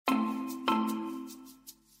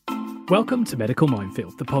Welcome to Medical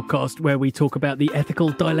Minefield, the podcast where we talk about the ethical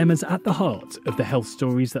dilemmas at the heart of the health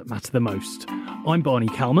stories that matter the most. I'm Barney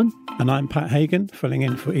Kalman. And I'm Pat Hagen, filling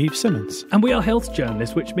in for Eve Simmons. And we are health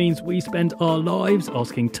journalists, which means we spend our lives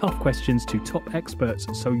asking tough questions to top experts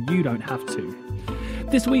so you don't have to.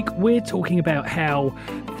 This week, we're talking about how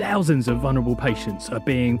thousands of vulnerable patients are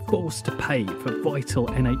being forced to pay for vital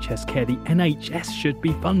NHS care the NHS should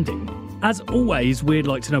be funding. As always, we'd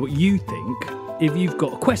like to know what you think. If you've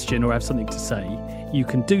got a question or have something to say, you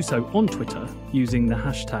can do so on Twitter using the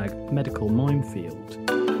hashtag #MedicalMinefield.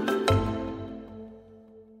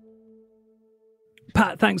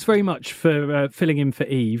 Pat, thanks very much for filling in for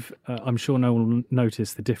Eve. I'm sure no one will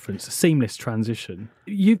notice the difference. A seamless transition.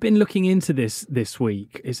 You've been looking into this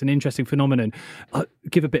week. It's an interesting phenomenon. I'll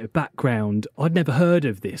give a bit of background. I'd never heard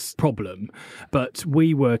of this problem, but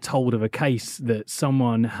we were told of a case that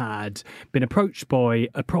someone had been approached by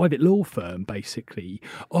a private law firm, basically,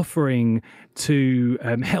 offering to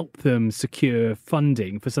help them secure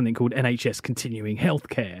funding for something called NHS Continuing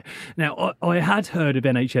Healthcare. Now, I had heard of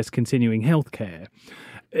NHS Continuing Healthcare.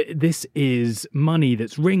 This is money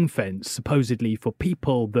that's ring-fenced, supposedly, for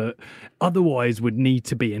people that otherwise would need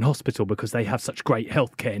to be in hospital because they have such great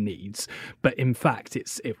healthcare needs. But in fact, it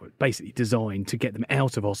was basically designed to get them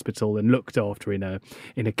out of hospital and looked after in a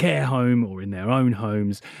care home or in their own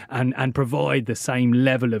homes and provide the same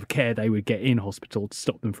level of care they would get in hospital to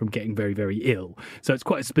stop them from getting very, very ill. So it's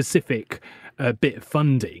quite a specific bit of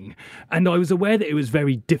funding. And I was aware that it was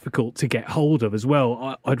very difficult to get hold of as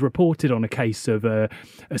well. I'd reported on a case of a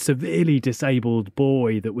severely disabled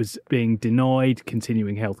boy that was being denied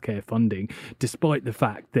continuing healthcare funding, despite the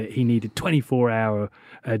fact that he needed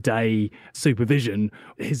 24-hour-a-day supervision.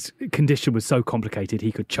 His condition was so complicated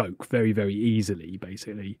he could choke very, very easily,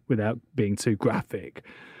 basically, without being too graphic.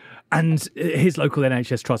 And his local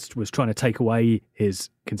NHS trust was trying to take away his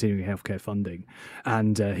continuing healthcare funding,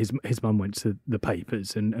 and his mum went to the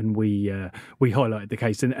papers, and we highlighted the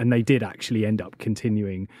case, and they did actually end up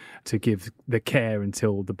continuing to give the care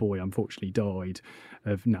until the boy unfortunately died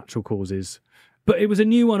of natural causes. But it was a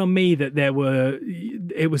new one on me that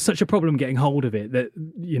it was such a problem getting hold of it that,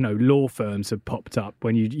 law firms have popped up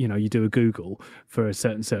when you do a Google for a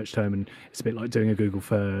certain search term, and it's a bit like doing a Google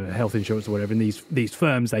for health insurance or whatever. And these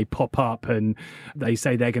firms, they pop up and they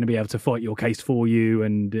say they're going to be able to fight your case for you.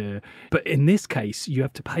 And but in this case, you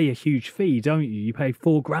have to pay a huge fee, don't you? You pay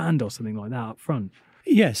 $4,000 or something like that up front.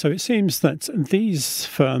 Yeah, so it seems that these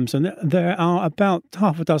firms, and there are about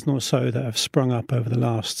half a dozen or so that have sprung up over the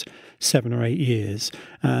last 7 or 8 years,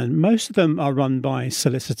 and most of them are run by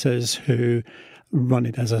solicitors who run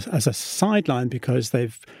it as a sideline because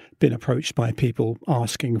they've been approached by people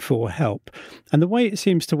asking for help. And the way it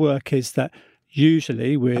seems to work is that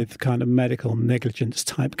usually with kind of medical negligence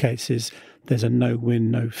type cases, there's a no-win,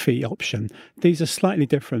 no-fee option. These are slightly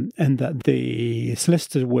different in that the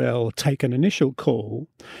solicitor will take an initial call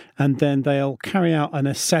and then they'll carry out an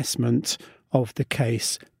assessment of the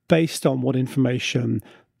case based on what information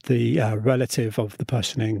the relative of the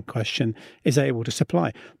person in question is able to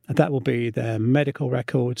supply. And that will be their medical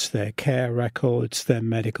records, their care records, their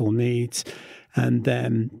medical needs. And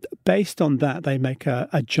then based on that, they make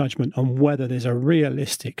a judgment on whether there's a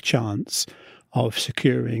realistic chance of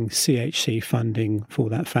securing CHC funding for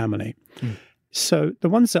that family. So the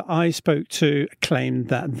ones that I spoke to claimed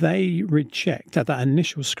that they reject, at that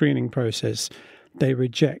initial screening process, they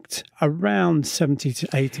reject around 70 to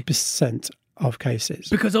 80% of cases.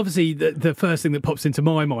 Because obviously the first thing that pops into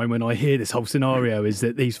my mind when I hear this whole scenario is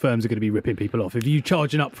that these firms are going to be ripping people off. If you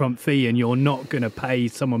charge an upfront fee and you're not going to pay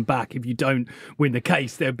someone back if you don't win the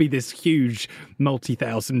case, there'll be this huge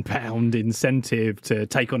multi-thousand-pound incentive to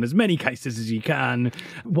take on as many cases as you can.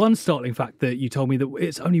 One startling fact that you told me that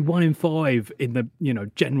it's only 1 in 5 in the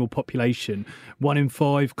general population. 1 in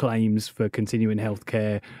 5 claims for continuing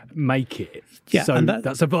healthcare make it. Yeah, so and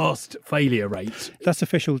that's a vast failure rate. That's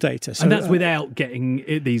official data. So, and that's without getting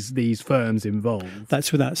these firms involved.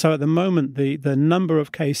 That's without. So at the moment, the number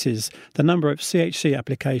of cases, the number of CHC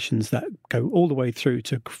applications that go all the way through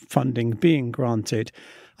to funding being granted,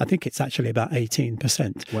 I think it's actually about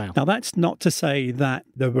 18%. Wow. Now, that's not to say that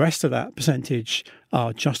the rest of that percentage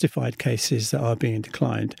are justified cases that are being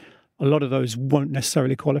declined. A lot of those won't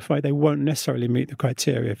necessarily qualify. They won't necessarily meet the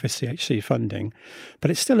criteria for CHC funding. But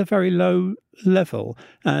it's still a very low level.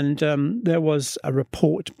 And there was a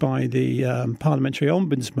report by the Parliamentary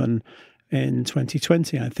Ombudsman in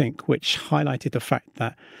 2020, I think, which highlighted the fact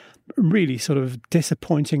that really sort of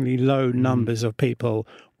disappointingly low numbers of people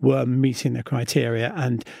were meeting the criteria.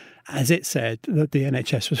 And as it said, that the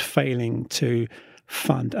NHS was failing to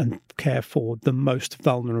fund and care for the most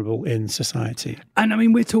vulnerable in society. And I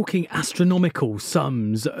mean, we're talking astronomical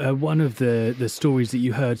sums. One of the stories that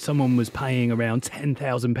you heard, someone was paying around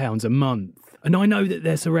 £10,000 a month. And I know that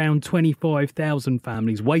there's around 25,000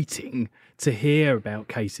 families waiting to hear about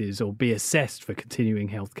cases or be assessed for continuing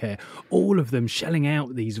healthcare, all of them shelling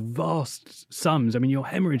out these vast sums. I mean, you're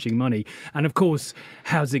hemorrhaging money. And of course,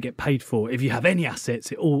 how does it get paid for? If you have any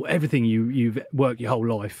assets, everything you've worked your whole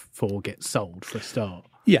life for gets sold for a start.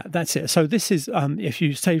 Yeah, that's it. So this is, if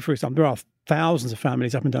you say, for example, there are thousands of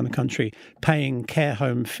families up and down the country paying care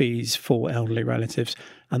home fees for elderly relatives,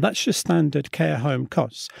 and that's just standard care home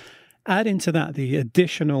costs. Add into that the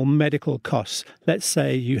additional medical costs. Let's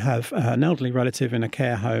say you have an elderly relative in a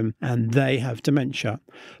care home and they have dementia,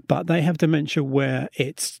 but they have dementia where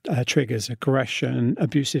it triggers aggression,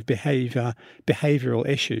 abusive behaviour, behavioural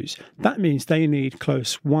issues. That means they need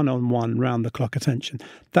close one-on-one round-the-clock attention.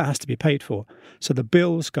 That has to be paid for. So the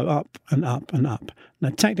bills go up and up and up. Now,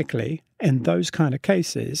 technically, in those kind of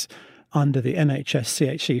cases, under the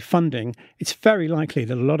NHS CHC funding, it's very likely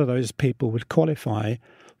that a lot of those people would qualify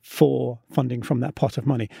for funding from that pot of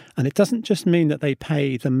money. And it doesn't just mean that they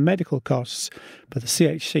pay the medical costs, but the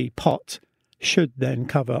CHC pot should then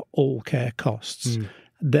cover all care costs.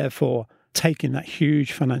 Therefore, taking that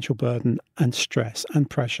huge financial burden and stress and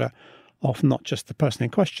pressure off not just the person in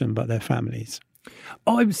question, but their families.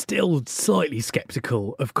 I'm still slightly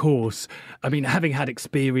sceptical, of course. I mean, having had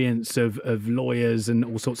experience of lawyers and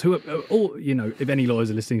all sorts, who are all, if any lawyers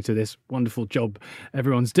are listening to this, wonderful job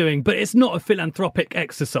everyone's doing, but it's not a philanthropic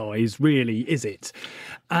exercise, really, is it?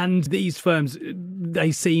 And these firms,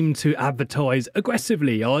 they seem to advertise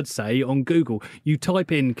aggressively, I'd say, on Google. You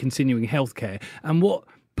type in continuing healthcare, and what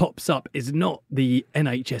pops up is not the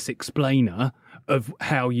NHS explainer of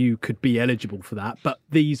how you could be eligible for that, but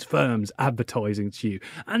these firms advertising to you.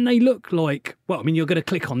 And they look like, you're going to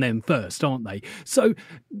click on them first, aren't they? So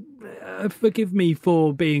forgive me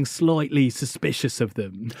for being slightly suspicious of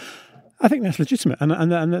them. I think that's legitimate.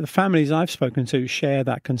 And the families I've spoken to share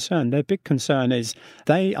that concern. Their big concern is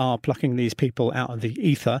they are plucking these people out of the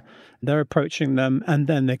ether. They're approaching them and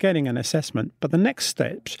then they're getting an assessment. But the next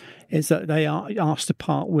step is that they are asked to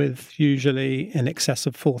part with usually in excess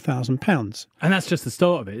of £4,000. And that's just the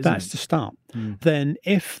start of it, isn't it? That's the start. Then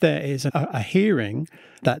if there is a hearing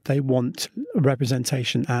that they want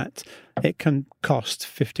representation at, it can cost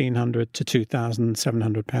 £1,500 to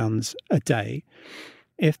 £2,700 a day.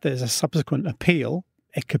 If there's a subsequent appeal,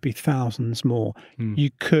 it could be thousands more.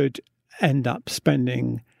 You could end up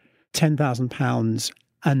spending £10,000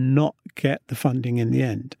 and not get the funding in the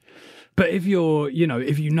end. But if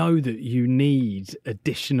if you know that you need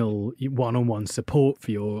additional one-on-one support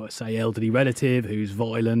for your, say, elderly relative who's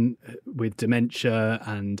violent with dementia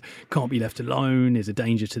and can't be left alone, is a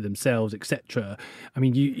danger to themselves, etc. I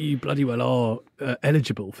mean, you bloody well are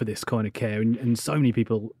eligible for this kind of care, and so many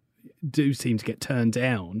people do seem to get turned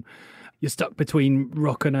down. You're stuck between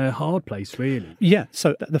rock and a hard place, really. Yeah,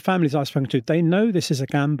 so the families I've spoken to, they know this is a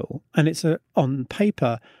gamble, and on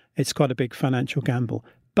paper, it's quite a big financial gamble.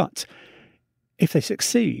 But if they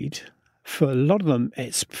succeed, for a lot of them,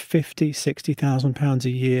 it's £50,000-60,000 a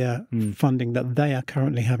year funding that they are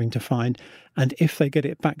currently having to find. And if they get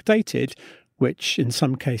it backdated, which in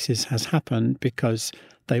some cases has happened because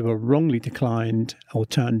they were wrongly declined or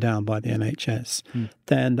turned down by the NHS,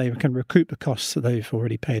 then they can recoup the costs that they've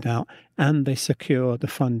already paid out and they secure the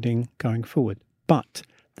funding going forward. But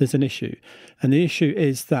there's an issue. And the issue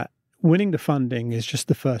is that winning the funding is just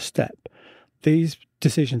the first step. These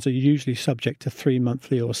decisions are usually subject to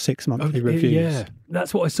 3-monthly or 6-monthly reviews. Yeah,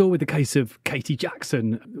 that's what I saw with the case of Katie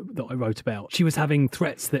Jackson that I wrote about. She was having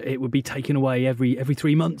threats that it would be taken away every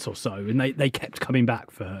 3 months or so, and they kept coming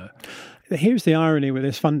back for her. Here's the irony with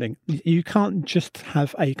this funding. You can't just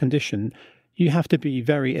have a condition. You have to be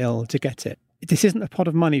very ill to get it. This isn't a pot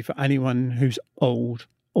of money for anyone who's old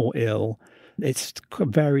or ill. It's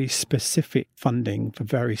very specific funding for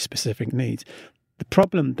very specific needs. The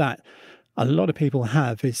problem that a lot of people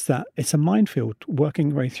have is that it's a minefield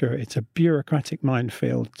working your way through it. It's a bureaucratic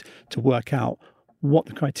minefield to work out what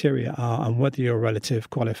the criteria are and whether your relative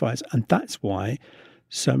qualifies. And that's why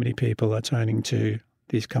so many people are turning to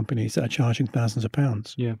these companies that are charging thousands of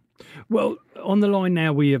pounds. Yeah. Well, on the line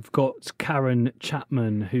now we have got Karen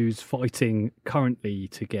Chapman, who's fighting currently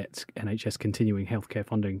to get NHS continuing healthcare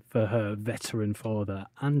funding for her veteran father,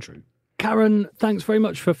 Andrew. Karen, thanks very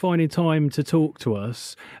much for finding time to talk to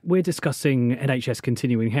us. We're discussing NHS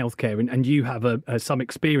continuing healthcare, and you have some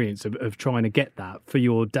experience of trying to get that for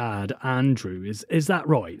your dad, Andrew. Is that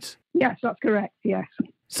right? Yes, that's correct, yes.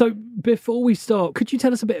 So before we start, could you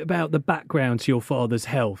tell us a bit about the background to your father's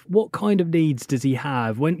health? What kind of needs does he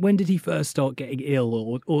have? When did he first start getting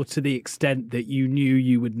ill, or to the extent that you knew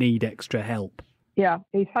you would need extra help? Yeah,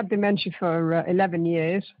 he's had dementia for 11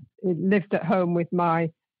 years. He lived at home with my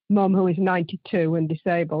mum, who is 92 and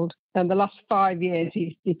disabled. And the last 5 years,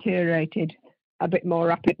 he's deteriorated a bit more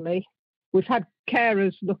rapidly. We've had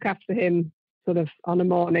carers look after him sort of on a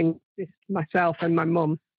morning, myself and my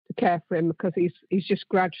mum, to care for him, because he's just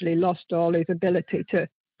gradually lost all his ability to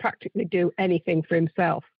practically do anything for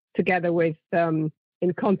himself, together with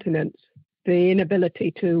incontinence, the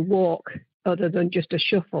inability to walk other than just a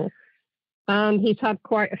shuffle. And he's had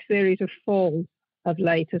quite a series of falls of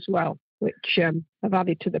late as well, which have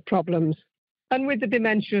added to the problems. And with the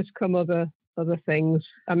dementia has come other things.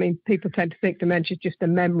 I mean, people tend to think dementia is just a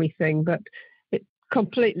memory thing, but it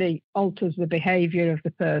completely alters the behaviour of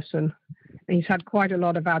the person. He's had quite a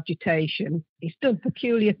lot of agitation. He's done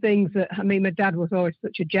peculiar things my dad was always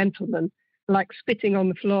such a gentleman, like spitting on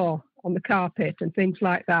the floor, on the carpet and things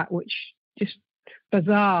like that, which just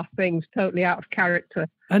bizarre things, totally out of character.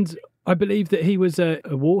 And I believe that he was a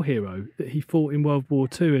war hero, that he fought in World War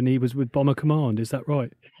II and he was with Bomber Command. Is that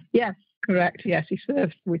right? Yes, correct. Yes, he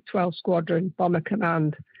served with 12 Squadron Bomber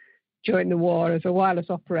Command during the war as a wireless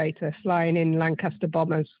operator, flying in Lancaster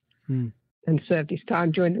bombers, and served his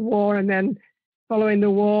time during the war. And then following the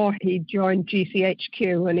war, he joined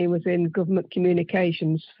GCHQ and he was in government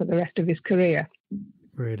communications for the rest of his career.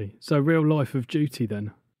 Really? So real life of duty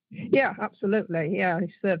then? Yeah, absolutely. Yeah,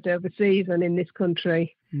 he served overseas and in this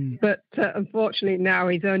country. But unfortunately now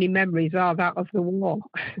his only memories are that of the war.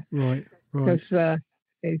 Right. Because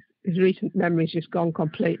his recent memories just gone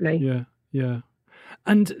completely. Yeah.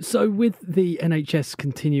 And so with the NHS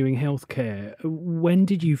continuing healthcare, when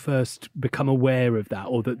did you first become aware of that,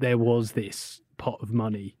 or that there was this pot of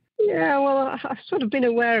money? Yeah, well, I've sort of been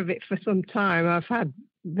aware of it for some time. I've had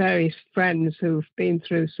various friends who've been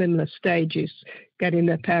through similar stages, getting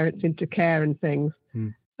their parents into care and things.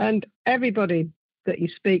 And everybody that you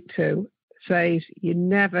speak to says you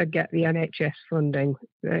never get the NHS funding.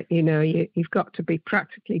 You've got to be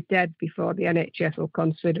practically dead before the NHS will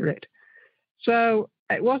consider it. So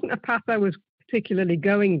it wasn't a path I was particularly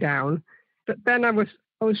going down. But then I was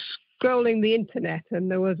scrolling the internet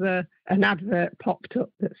and there was an advert popped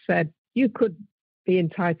up that said you could be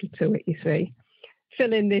entitled to it, you see.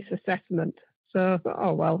 Fill in this assessment. So I thought,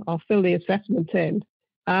 oh, well, I'll fill the assessment in.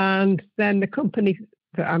 And then the company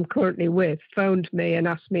that I'm currently with phoned me and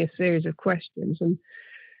asked me a series of questions and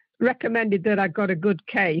recommended that I got a good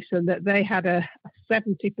case and that they had a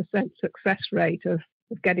 70% success rate of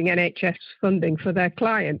getting NHS funding for their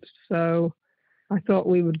clients. So I thought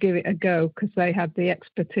we would give it a go because they had the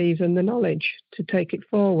expertise and the knowledge to take it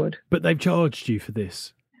forward. But they've charged you for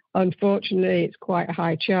this? Unfortunately, it's quite a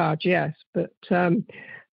high charge, yes. But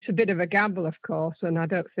it's a bit of a gamble, of course, and I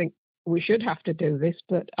don't think we should have to do this,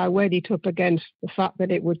 but I weighed it up against the fact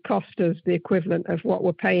that it would cost us the equivalent of what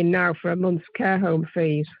we're paying now for a month's care home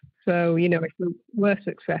fees. So, if we were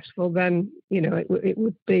successful, then, it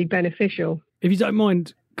would be beneficial. If you don't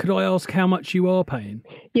mind, could I ask how much you are paying?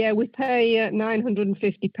 Yeah, we pay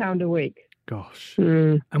 £950 a week. Gosh.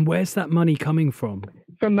 And where's that money coming from?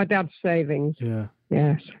 From my dad's savings. Yeah.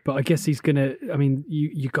 Yes. But I guess he's going to,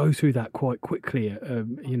 you go through that quite quickly.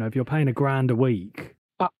 If you're paying £1,000 a week.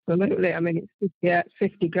 Absolutely. It's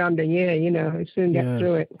 50 grand a year, you soon get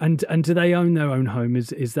through it. And do they own their own home?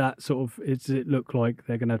 Is that sort of, does it look like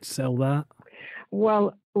they're going to have to sell that?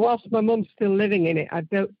 Well, whilst my mum's still living in it, I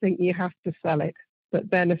don't think you have to sell it.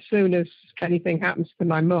 But then as soon as anything happens to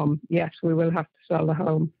my mum, yes, we will have to sell the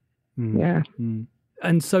home. Yeah.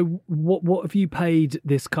 And so what have you paid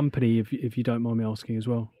this company, if you don't mind me asking as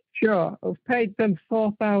well? Sure. I've paid them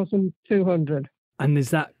 $4,200. And is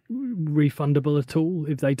that refundable at all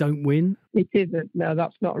if they don't win? It isn't. No,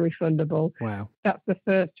 that's not refundable. Wow. That's the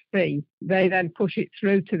first fee. They then push it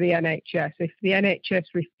through to the NHS. If the NHS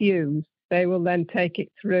refuse, they will then take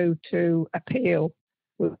it through to appeal,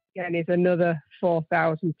 which again is another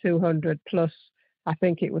 4,200 plus, I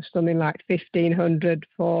think it was something like 1,500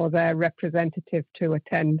 for their representative to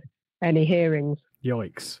attend any hearings.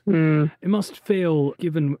 Yikes. It must feel,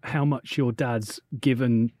 given how much your dad's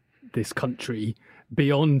given this country,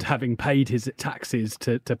 beyond having paid his taxes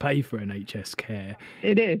to pay for NHS care.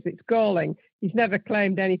 It is. It's galling. He's never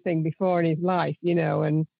claimed anything before in his life,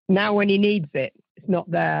 and now when he needs it, it's not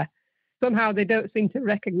there. Somehow they don't seem to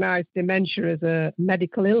recognise dementia as a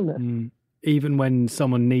medical illness. even when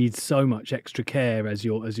someone needs so much extra care as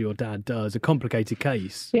your dad does, a complicated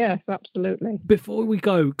case. Yes, absolutely. Before we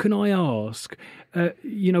go, can I ask,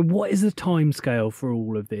 what is the timescale for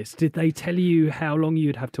all of this? Did they tell you how long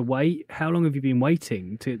you'd have to wait? How long have you been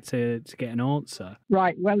waiting to get an answer?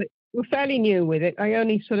 Right. Well, we're fairly new with it. I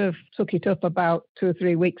only sort of took it up about 2 or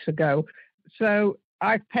 3 weeks ago. So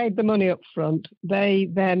I've paid the money up front. They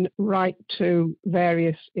then write to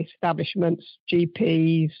various establishments,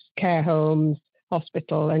 GPs, care homes,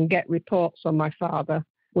 hospital, and get reports on my father,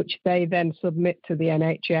 which they then submit to the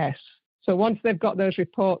NHS. So once they've got those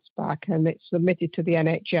reports back and it's submitted to the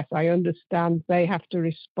NHS, I understand they have to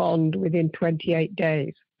respond within 28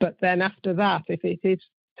 days. But then after that, if it is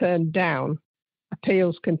turned down,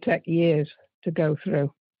 appeals can take years to go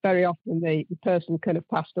through. Very often the person can have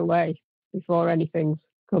passed away before anything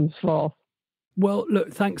comes forth. Well,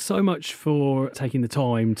 look, thanks so much for taking the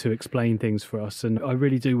time to explain things for us, and I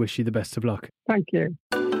really do wish you the best of luck. Thank you.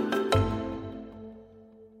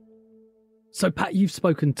 So, Pat, you've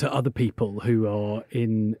spoken to other people who are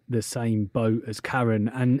in the same boat as Karen,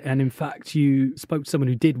 and in fact, you spoke to someone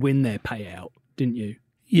who did win their payout, didn't you?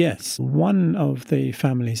 Yes. One of the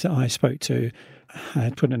families that I spoke to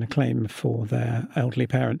had put in a claim for their elderly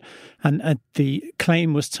parent, and the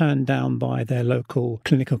claim was turned down by their local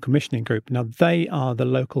clinical commissioning group. Now, they are the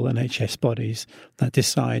local NHS bodies that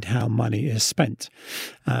decide how money is spent.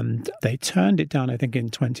 And they turned it down, I think, in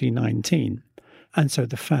 2019. And so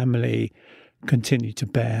the family continued to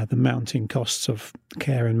bear the mounting costs of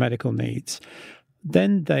care and medical needs.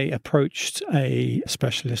 Then they approached a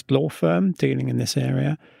specialist law firm dealing in this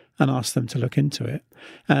area and asked them to look into it.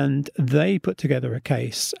 And they put together a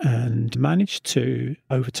case and managed to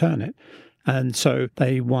overturn it. And so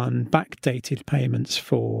they won backdated payments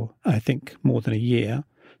for, I think, more than a year,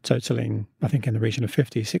 totaling, I think, in the region of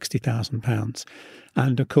 £50,000-60,000.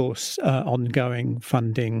 And, of course, ongoing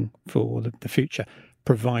funding for the future,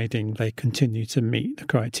 providing they continue to meet the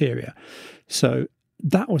criteria. So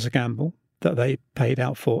that was a gamble that they paid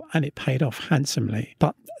out for, and it paid off handsomely.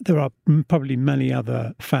 But there are probably many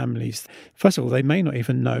other families. First of all, they may not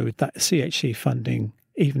even know that CHC funding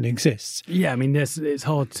even exists. Yeah, I mean, it's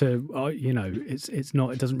hard to, it's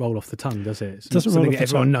not. It doesn't roll off the tongue, does it? It doesn't roll off the tongue.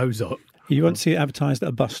 Everyone knows of. You won't see it advertised at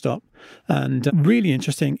a bus stop. And really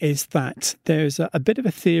interesting is that there's a bit of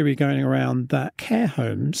a theory going around that care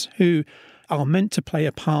homes, who are meant to play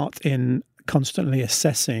a part in constantly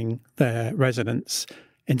assessing their residents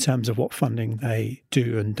in terms of what funding they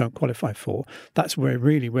do and don't qualify for, that's where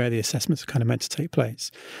the assessments are kind of meant to take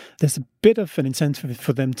place. There's a bit of an incentive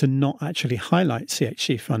for them to not actually highlight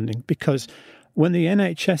CHC funding, because when the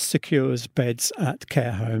NHS secures beds at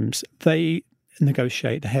care homes, they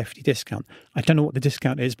negotiate a hefty discount. I don't know what the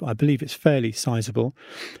discount is, but I believe it's fairly sizable.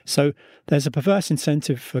 So there's a perverse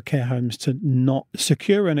incentive for care homes to not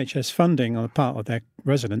secure NHS funding on the part of their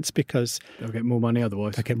residents, because they'll get more money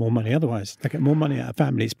otherwise. They get more money out of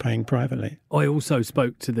families paying privately. I also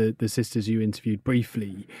spoke to the sisters you interviewed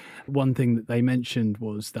briefly. One thing that they mentioned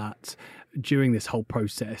was that during this whole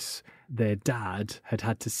process, their dad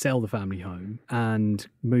had to sell the family home and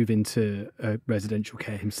move into residential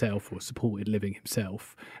care himself, or supported living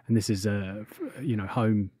himself. And this is a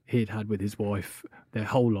home he'd had with his wife their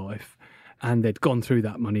whole life. And they'd gone through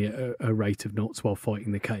that money at a rate of knots while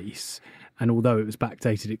fighting the case. And although it was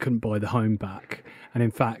backdated, it couldn't buy the home back. And in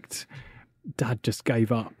fact, Dad just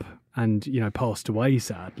gave up and, passed away,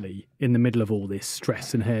 sadly, in the middle of all this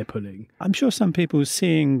stress and hair pulling. I'm sure some people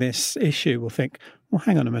seeing this issue will think, well,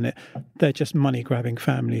 hang on a minute, they're just money-grabbing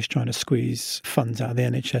families trying to squeeze funds out of the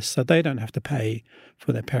NHS so they don't have to pay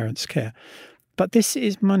for their parents' care. But this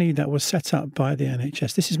is money that was set up by the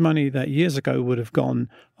NHS. This is money that years ago would have gone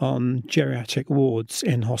on geriatric wards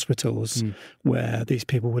in hospitals where these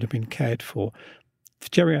people would have been cared for. The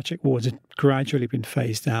geriatric wards had gradually been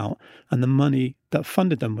phased out, and the money that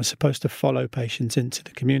funded them was supposed to follow patients into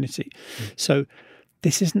the community. So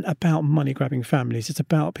this isn't about money-grabbing families. It's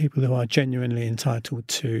about people who are genuinely entitled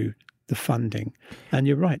to the funding. And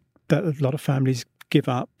you're right, that a lot of families give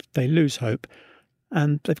up, they lose hope,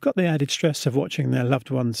 and they've got the added stress of watching their loved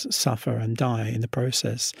ones suffer and die in the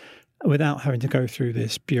process without having to go through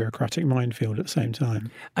this bureaucratic minefield at the same time.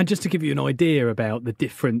 And just to give you an idea about the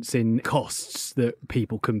difference in costs that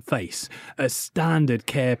people can face, a standard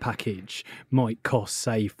care package might cost,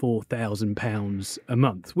 say, £4,000 a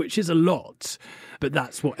month, which is a lot, but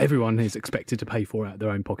that's what everyone is expected to pay for out of their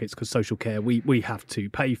own pockets, because social care we have to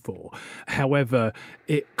pay for. However,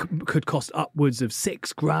 it could cost upwards of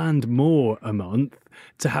 £6,000 more a month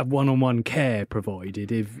to have one-on-one care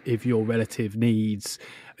provided if your relative needs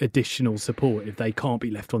additional support, if they can't be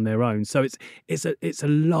left on their own. So it's a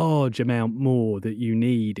large amount more that you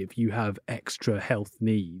need if you have extra health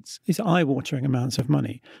needs. These are eye-watering amounts of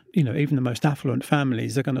money. Even the most affluent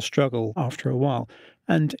families are going to struggle after a while.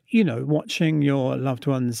 And, watching your loved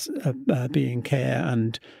ones be in care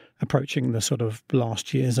and approaching the sort of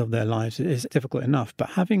last years of their lives is difficult enough.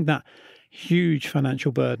 But having that huge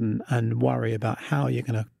financial burden and worry about how you're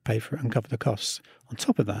going to pay for it and cover the costs on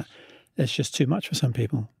top of that, it's just too much for some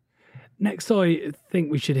people. Next, I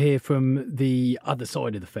think we should hear from the other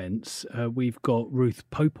side of the fence. We've got Ruth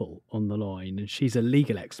Popel on the line, and she's a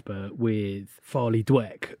legal expert with Farley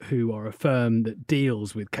Dweck, who are a firm that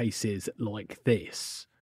deals with cases like this.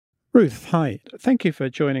 Ruth, hi. Thank you for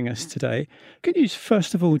joining us today. Could you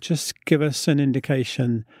first of all just give us an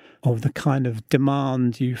indication of the kind of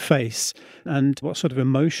demand you face and what sort of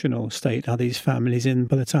emotional state are these families in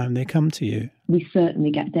by the time they come to you? We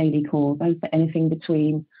certainly get daily calls. I would say anything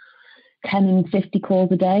between 10 and 50 calls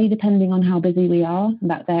a day, depending on how busy we are.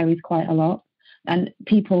 That varies quite a lot. And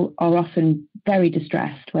people are often very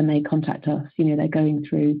distressed when they contact us. They're going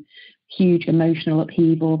through huge emotional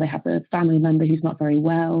upheaval. They have a family member who's not very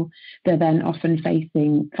well. They're then often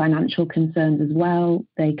facing financial concerns as well.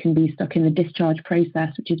 They can be stuck in the discharge process,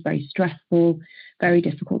 which is very stressful, very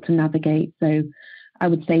difficult to navigate. So I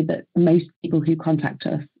would say that most people who contact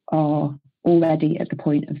us are already at the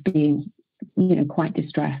point of being, quite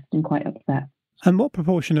distressed and quite upset. And what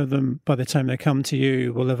proportion of them, by the time they come to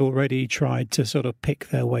you, will have already tried to sort of pick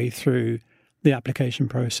their way through the application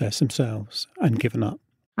process themselves and given up?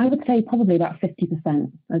 I would say probably about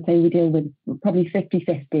 50%. I'd say we deal with probably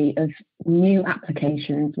 50-50 of new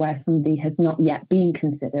applications where somebody has not yet been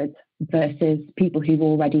considered versus people who've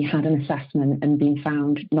already had an assessment and been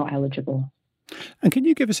found not eligible. And can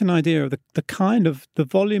you give us an idea of the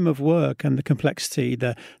volume of work and the complexity,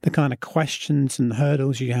 the kind of questions and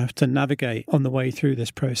hurdles you have to navigate on the way through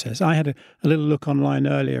this process? I had a little look online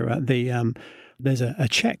earlier at there's a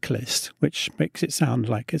checklist, which makes it sound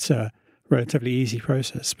like it's a relatively easy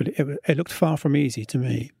process, but it looked far from easy to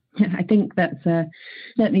me. I think that's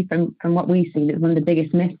certainly from what we see, that one of the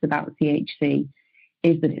biggest myths about CHC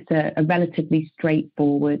is that it's a relatively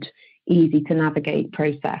straightforward, easy to navigate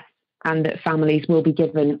process, and that families will be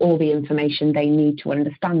given all the information they need to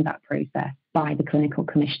understand that process by the clinical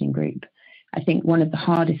commissioning group. I think one of the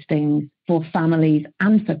hardest things for families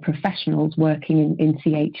and for professionals working in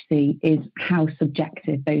CHC is how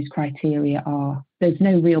subjective those criteria are. There's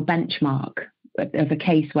no real benchmark of a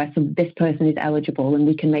case where this person is eligible and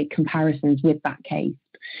we can make comparisons with that case.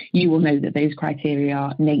 You will know that those criteria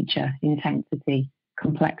are nature, intensity,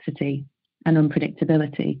 complexity, and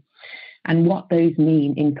unpredictability. And what those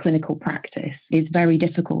mean in clinical practice is very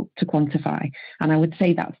difficult to quantify. And I would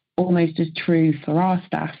say that's almost as true for our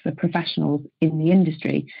staff, the professionals in the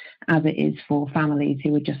industry, as it is for families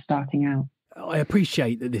who are just starting out. I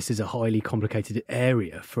appreciate that this is a highly complicated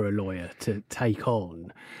area for a lawyer to take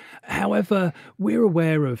on. However, we're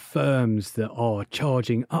aware of firms that are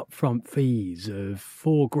charging upfront fees of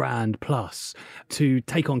 $4,000 plus to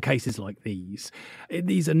take on cases like these.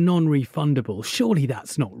 These are non-refundable. Surely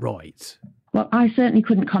that's not right. Well, I certainly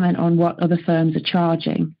couldn't comment on what other firms are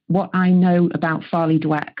charging. What I know about Farley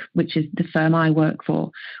Dweck, which is the firm I work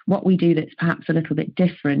for, what we do that's perhaps a little bit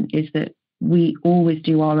different is that we always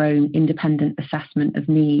do our own independent assessment of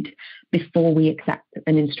need before we accept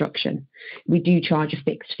an instruction. We do charge a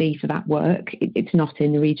fixed fee for that work. It's not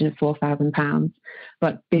in the region of £4,000.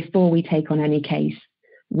 But before we take on any case,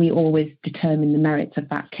 we always determine the merits of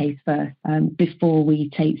that case first before we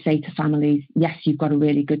say to families, yes, you've got a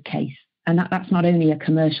really good case. And that's not only a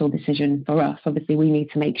commercial decision for us. Obviously, we need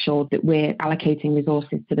to make sure that we're allocating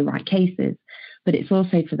resources to the right cases, but it's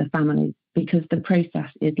also for the families because the process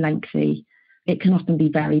is lengthy. It can often be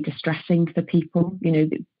very distressing for people.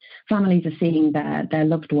 Families are seeing their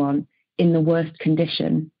loved one in the worst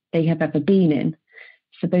condition they have ever been in.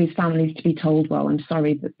 For those families to be told, well, I'm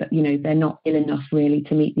sorry, but they're not ill enough really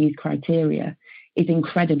to meet these criteria is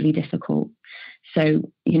incredibly difficult. So,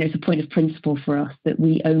 it's a point of principle for us that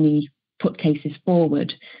we only put cases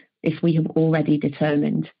forward if we have already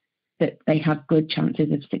determined that they have good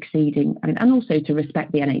chances of succeeding, and also to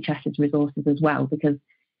respect the NHS's resources as well, because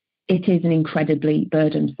it is an incredibly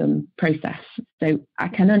burdensome process. So I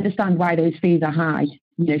can understand why those fees are high.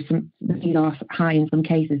 The fees are high in some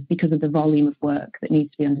cases because of the volume of work that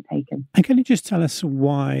needs to be undertaken. And can you just tell us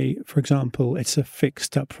why, for example, it's a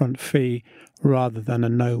fixed upfront fee rather than a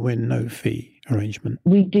no-win, no-fee arrangement?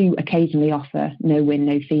 We do occasionally offer no win,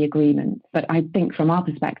 no fee agreements, but I think from our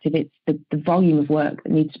perspective, it's the volume of work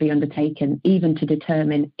that needs to be undertaken, even to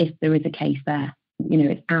determine if there is a case there.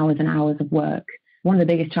 It's hours and hours of work. One of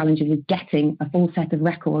the biggest challenges is getting a full set of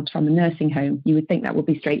records from a nursing home. You would think that would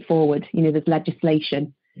be straightforward. There's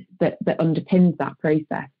legislation that underpins that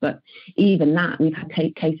process. But even that, we've had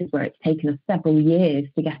cases where it's taken us several years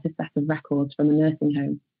to get a set of records from a nursing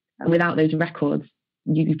home. And without those records,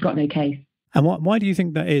 you've got no case. And why do you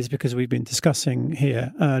think that is? Because we've been discussing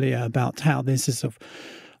here earlier about how this is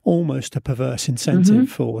almost a perverse incentive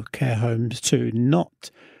for care homes to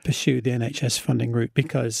not pursue the NHS funding route,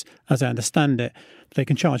 because, as I understand it, they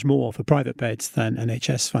can charge more for private beds than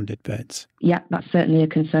NHS-funded beds. Yeah, that's certainly a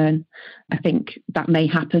concern. I think that may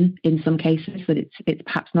happen in some cases, that it's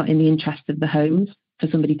perhaps not in the interest of the homes for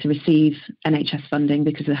somebody to receive NHS funding,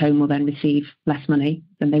 because the home will then receive less money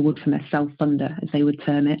than they would from a self-funder, as they would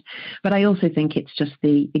term it. But I also think it's just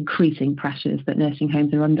the increasing pressures that nursing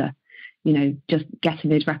homes are under. Just getting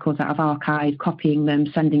those records out of archive, copying them,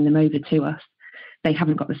 sending them over to us. They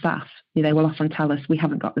haven't got the staff. They will often tell us, we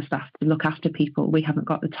haven't got the staff to look after people. We haven't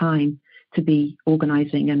got the time to be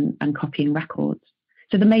organising and copying records.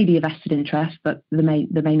 So there may be a vested interest, but there may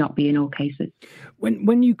not be in all cases.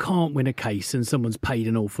 When you can't win a case and someone's paid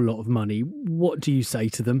an awful lot of money, what do you say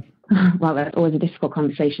to them? Well, that's always a difficult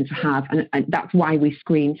conversation to have. And that's why we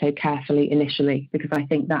screen so carefully initially, because I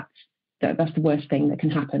think that's the worst thing that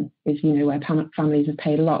can happen is, where families have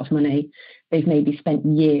paid a lot of money, they've maybe spent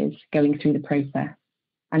years going through the process,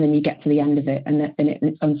 and then you get to the end of it and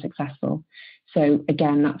it's unsuccessful. So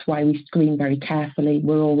again, that's why we screen very carefully.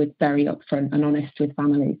 We're always very upfront and honest with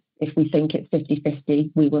families. If we think it's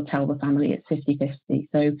 50-50, we will tell the family it's 50-50.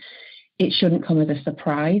 So it shouldn't come as a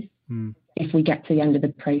surprise. If we get to the end of the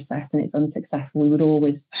process and it's unsuccessful, we would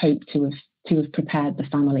always hope to have prepared the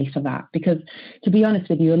family for that. Because to be honest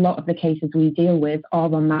with you, a lot of the cases we deal with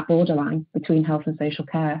are on that borderline between health and social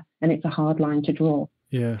care, and it's a hard line to draw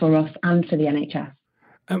for us and for the NHS.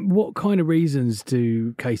 And what kind of reasons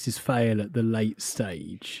do cases fail at the late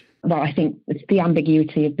stage? Well, I think it's the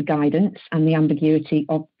ambiguity of the guidance and the ambiguity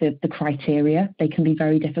of the criteria. They can be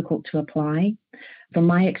very difficult to apply. From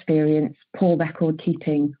my experience, poor record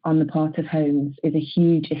keeping on the part of homes is a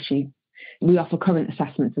huge issue. We offer current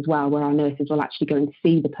assessments as well, where our nurses will actually go and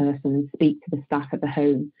see the person and speak to the staff at the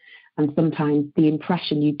home. And sometimes the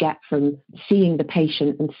impression you get from seeing the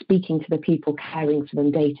patient and speaking to the people caring for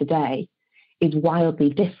them day to day is wildly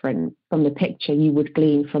different from the picture you would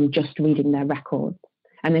glean from just reading their records.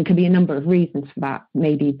 And there can be a number of reasons for that.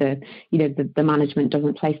 Maybe the management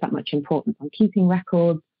doesn't place that much importance on keeping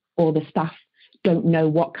records, or the staff don't know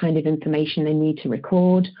what kind of information they need to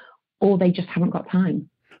record, or they just haven't got time.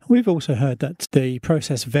 We've also heard that the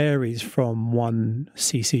process varies from one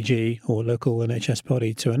CCG or local NHS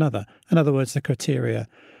body to another. In other words, the criteria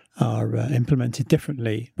are implemented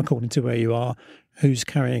differently according to where you are, who's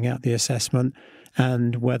carrying out the assessment,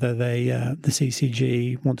 and whether the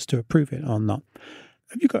CCG wants to approve it or not.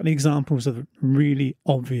 Have you got any examples of really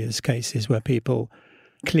obvious cases where people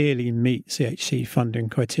clearly meet CHC funding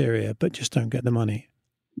criteria but just don't get the money?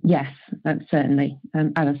 Yes, certainly.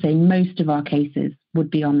 As I say, most of our cases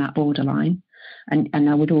would be on that borderline. And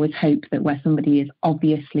I would always hope that where somebody is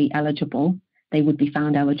obviously eligible, they would be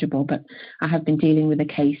found eligible. But I have been dealing with a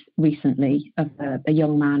case recently of a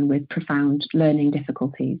young man with profound learning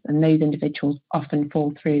difficulties. And those individuals often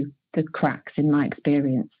fall through the cracks in my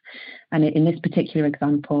experience. And in this particular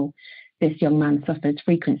example, this young man suffers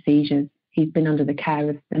frequent seizures. He's been under the care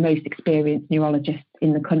of the most experienced neurologists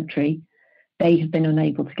in the country. They have been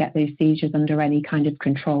unable to get those seizures under any kind of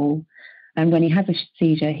control. And when he has a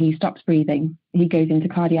seizure, he stops breathing. He goes into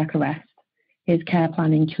cardiac arrest. His care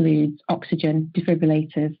plan includes oxygen,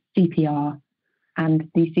 defibrillators, CPR, and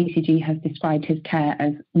the CCG has described his care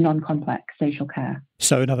as non-complex social care.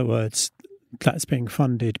 So in other words, that's being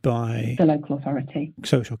funded by the local authority.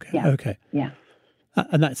 Social care. Yeah. Okay. Yeah.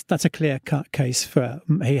 And that's a clear-cut case for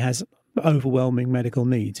he has overwhelming medical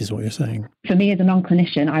needs, is what you're saying. For me, as a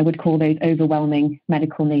non-clinician, I would call those overwhelming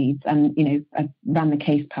medical needs. And, I ran the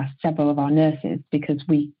case past several of our nurses because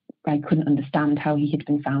I couldn't understand how he had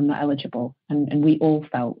been found not eligible. And we all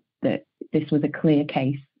felt that this was a clear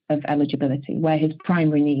case of eligibility, where his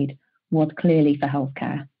primary need was clearly for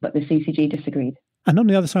healthcare, but the CCG disagreed. And on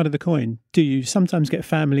the other side of the coin, do you sometimes get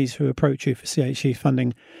families who approach you for CHC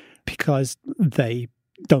funding because they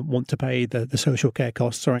don't want to pay the social care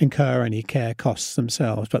costs or incur any care costs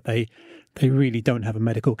themselves, but they really don't have a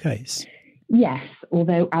medical case? Yes,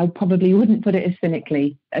 although I probably wouldn't put it as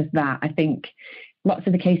cynically as that. I think Lots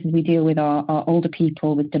of the cases we deal with are older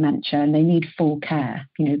people with dementia, and they need full care.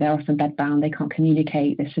 They're often bedbound, they can't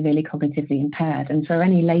communicate, they're severely cognitively impaired. And for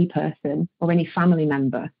any layperson or any family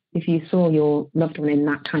member, if you saw your loved one in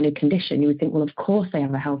that kind of condition, you would think, well, of course they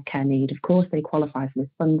have a healthcare need, of course they qualify for this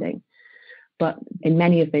funding. But in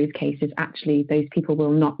many of those cases, actually, those people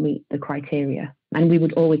will not meet the criteria. And we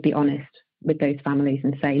would always be honest with those families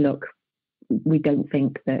and say, look, we don't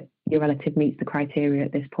think that your relative meets the criteria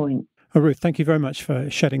at this point. Well, Ruth, thank you very much for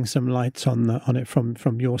shedding some light on it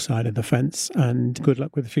from your side of the fence, and good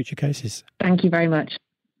luck with the future cases. Thank you very much.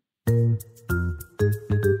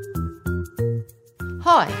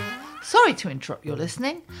 Hi, sorry to interrupt your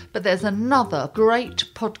listening, but there's another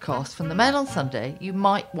great podcast from the Mail on Sunday you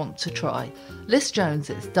might want to try. Liz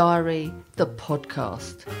Jones's Diary, the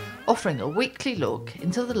podcast, offering a weekly look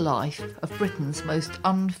into the life of Britain's most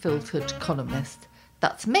unfiltered columnist.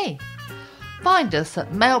 That's me. Find us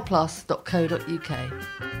at mailplus.co.uk.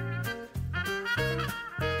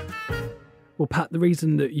 Well, Pat, the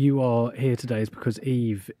reason that you are here today is because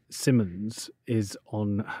Eve Simmons is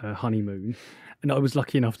on her honeymoon, and I was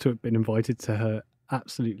lucky enough to have been invited to her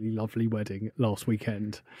absolutely lovely wedding last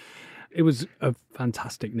weekend. It was a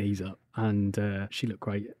fantastic knees up, and she looked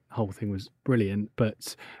great. The whole thing was brilliant,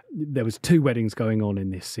 but there was 2 weddings going on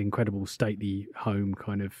in this incredible stately home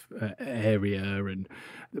kind of area, and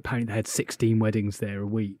apparently they had 16 weddings there a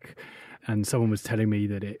week. And someone was telling me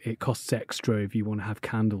that it costs extra if you want to have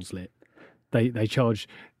candles lit. They charge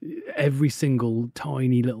every single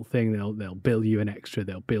tiny little thing. They'll bill you an extra.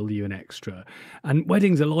 They'll bill you an extra. And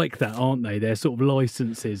weddings are like that, aren't they? They're sort of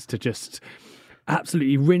licenses to just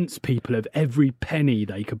absolutely rinse people of every penny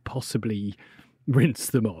they could possibly rinse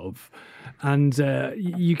them of. And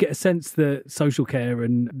you get a sense that social care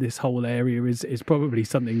and this whole area is probably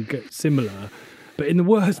something similar, but in the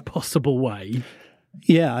worst possible way.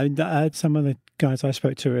 Yeah, I had some of the guys I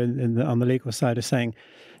spoke to on the legal side are saying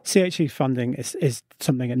CHC funding is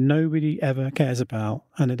something that nobody ever cares about,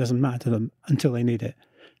 and it doesn't matter to them until they need it.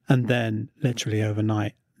 And then literally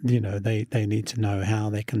overnight, they need to know how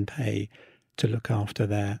they can pay to look after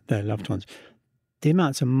their loved ones. The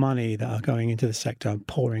amounts of money that are going into the sector and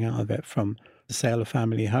pouring out of it from the sale of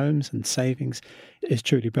family homes and savings is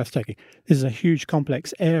truly breathtaking. This is a huge,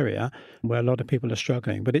 complex area where a lot of people are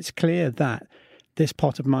struggling, but it's clear that this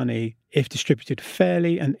pot of money, if distributed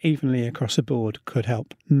fairly and evenly across the board, could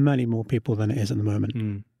help many more people than it is at the moment.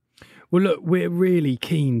 Mm. Well, look, we're really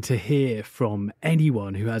keen to hear from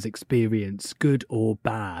anyone who has experience, good or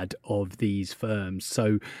bad, of these firms.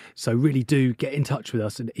 So really do get in touch with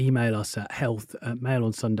us and email us at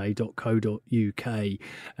health@mailonsunday.co.uk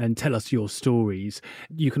and tell us your stories.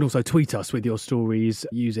 You can also tweet us with your stories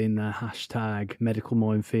using the hashtag Medical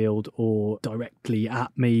Minefield, or directly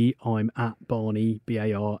at me. I'm at Barney,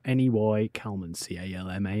 Barney, Calman,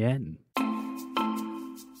 Calman.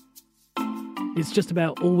 It's just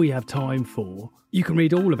about all we have time for. You can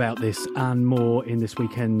read all about this and more in this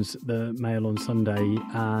weekend's The Mail on Sunday,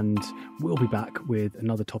 and we'll be back with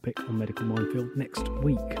another topic on Medical Minefield next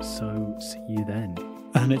week. So see you then.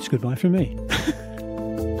 And it's goodbye from me.